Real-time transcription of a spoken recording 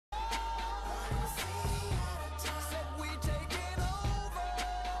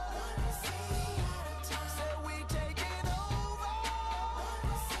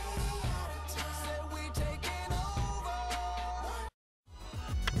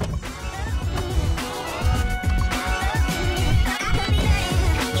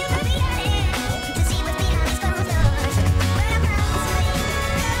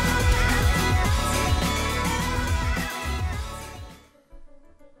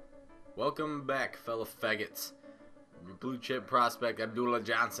Welcome back, fellow faggots. Your blue chip prospect Abdullah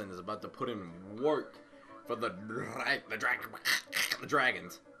Johnson is about to put in work for the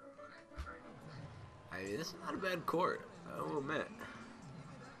Dragons. This is not a bad court, I will admit.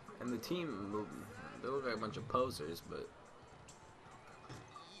 And the team, they look like a bunch of posers, but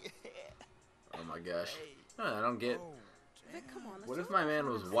oh my gosh, I don't get. What if my man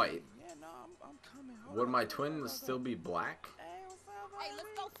was white? Would my twin still be black?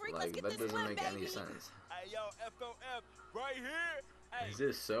 Like, that doesn't make any sense. Is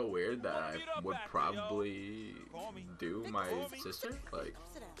this so weird that I would probably do my sister? Like,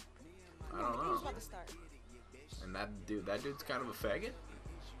 I don't know. And that dude's kind of a faggot?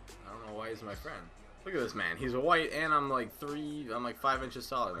 I don't know why he's my friend. Look at this man. He's white and I'm like 5 inches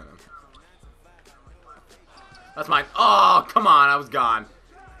taller than him. That's mine. Oh, come on. I was gone.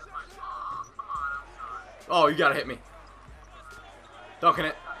 Oh, you gotta hit me. Dunking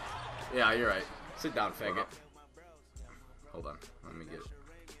it. Yeah, you're right. Sit down, faggot. Hold on. Let me get it.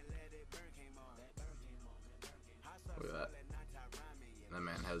 Look at that. That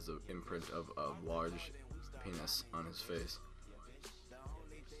man has the imprint of a large penis on his face.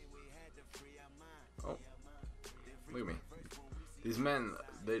 Oh. Look at me. These men,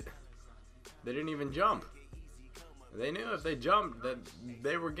 they didn't even jump. They knew if they jumped that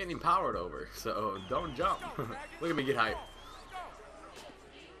they were getting powered over. So don't jump. Look at me get hype.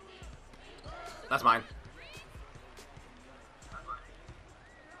 That's mine.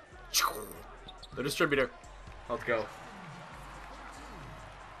 The distributor. Let's go.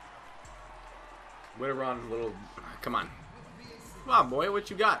 Way to run, little. Come on. Come on, boy. What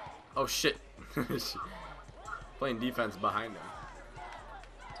you got? Oh, shit. Playing defense behind him.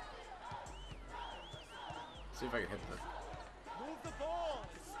 See if I can hit the. Move the ball.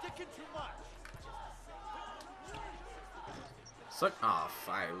 It's sticking too much. Suck. Oh,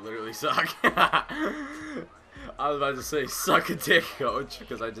 I literally suck. I was about to say suck a dick, coach,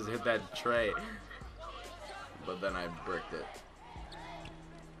 because I just hit that tray. But then I bricked it.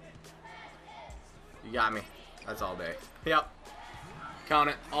 You got me. That's all day. Yep. Count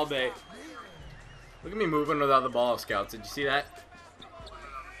it. All day. Look at me moving without the ball, scouts. Did you see that?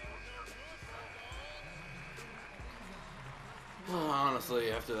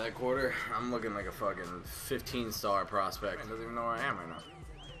 Honestly, after that quarter, I'm looking like a fucking 15-star prospect. I don't even know where I am right now.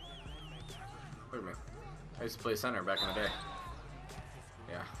 Look at me. I used to play center back in the day.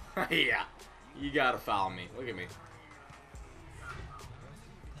 Yeah. Yeah. You gotta foul me. Look at me.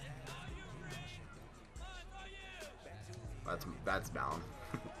 That's down.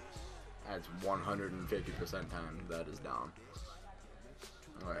 That's 150% time. That is down.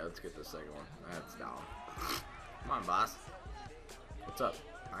 Alright, let's get the second one. That's down. Come on, boss. What's up?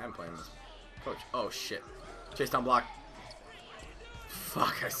 I am playing this. Coach. Oh, shit. Chase down block.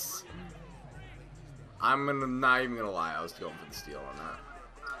 Fuck. I'm not even gonna lie. I was going for the steal on that.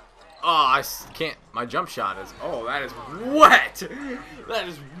 Oh, I can't. My jump shot is. Oh, that is wet. That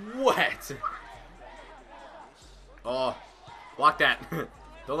is wet. Oh, block that.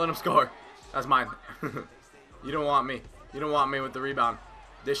 Don't let him score. That's mine. You don't want me. You don't want me with the rebound.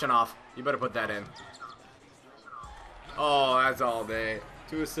 Dishing off. You better put that in. Oh, that's all day.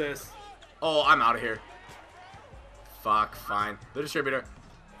 2 assists. Oh, I'm out of here. Fuck, fine. The distributor.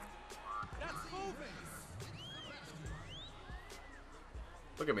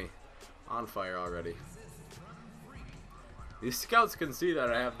 Look at me. On fire already. These scouts can see that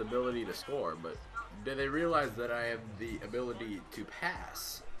I have the ability to score, but do they realize that I have the ability to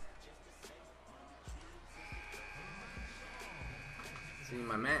pass? See,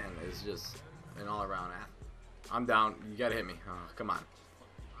 my man is just an all-around athlete. I'm down. You gotta hit me. Oh, come on.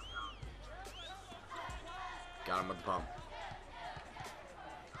 Got him with the pump.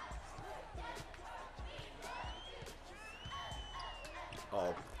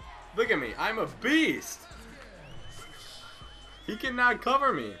 Oh, look at me. I'm a beast. He cannot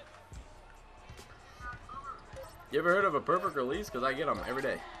cover me. You ever heard of a perfect release? Because I get them every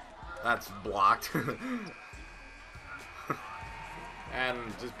day. That's blocked. And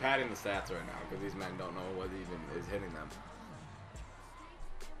just padding the stats right now because these men don't know what even is hitting them.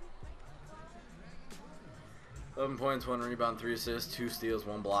 11 points, 1 rebound, 3 assists, 2 steals,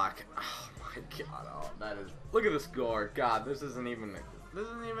 1 block. Oh my god! Oh, that is. Look at the score. God, this isn't even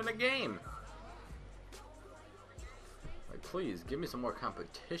a game. Like, please give me some more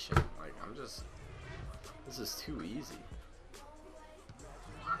competition. Like, I'm just. This is too easy.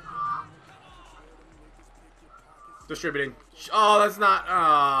 Distributing. Oh, that's not.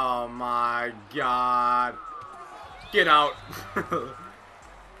 Oh my god. Get out.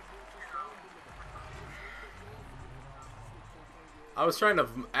 I was trying to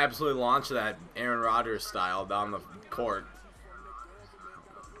absolutely launch that Aaron Rodgers style down the court,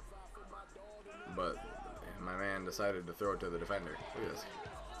 but my man decided to throw it to the defender. Look at this.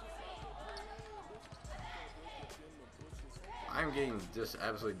 I'm getting just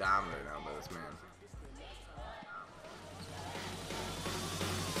absolutely dominated now by this man.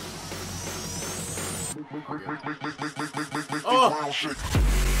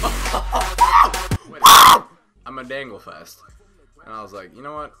 Oh! I'm a dangle fest. And I was like, you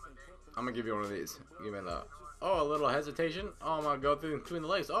know what? I'm gonna give you one of these. Give me the, a little hesitation. Oh, I'm gonna go through between the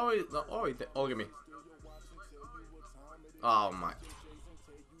legs. Oh, look at me. Oh my.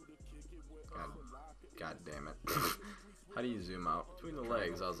 God damn it. How do you zoom out? Between the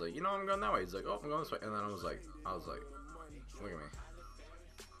legs. I was like, you know, I'm going that way. He's like, oh, I'm going this way. And then I was like, look at me.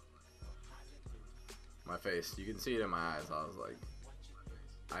 My face. You can see it in my eyes. I was like,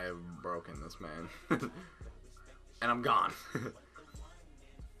 I have broken this man. And I'm gone.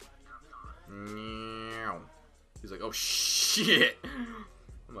 He's like, oh shit.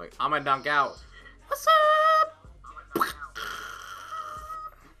 I'm like, I'm gonna dunk out. What's up?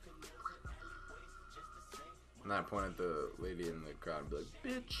 And I point at the lady in the crowd and be like,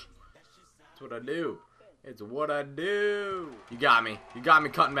 bitch, that's what I do. It's what I do. You got me. You got me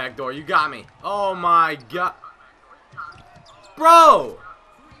cutting back door. You got me. Oh my god. Bro!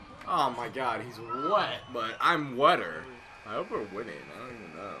 Oh my god, he's wet, but I'm wetter. I hope we're winning. I don't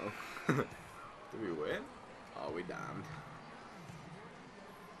even know. Did we win? Oh, we damned.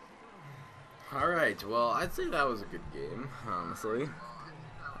 Alright, well, I'd say that was a good game, honestly.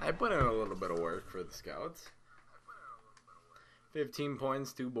 I put in a little bit of work for the scouts. 15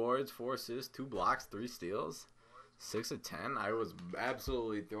 points, 2 boards, 4 assists, 2 blocks, 3 steals. 6 of 10. I was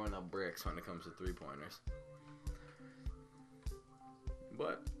absolutely throwing up bricks when it comes to 3-pointers.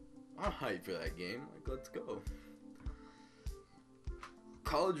 But I'm hyped for that game. Like, let's go.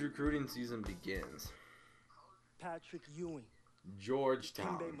 College recruiting season begins. Patrick Ewing,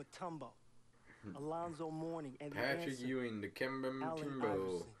 Georgetown. Kimbe Mutombo, Alonzo Mourning, and Patrick Ewing, Dikembe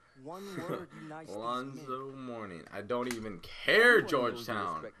Mutombo. One word unites Alonzo Mourning. I don't even care,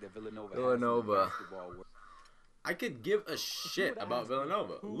 Georgetown. Villanova. I could give a shit about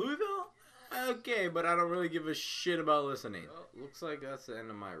Villanova. Louisville? Okay, but I don't really give a shit about listening. Well, looks like that's the end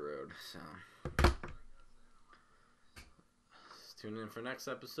of my road, so. Tune in for next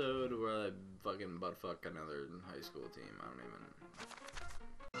episode where I fucking buttfuck another high school team. I don't even.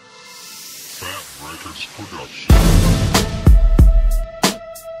 Fat Records Production.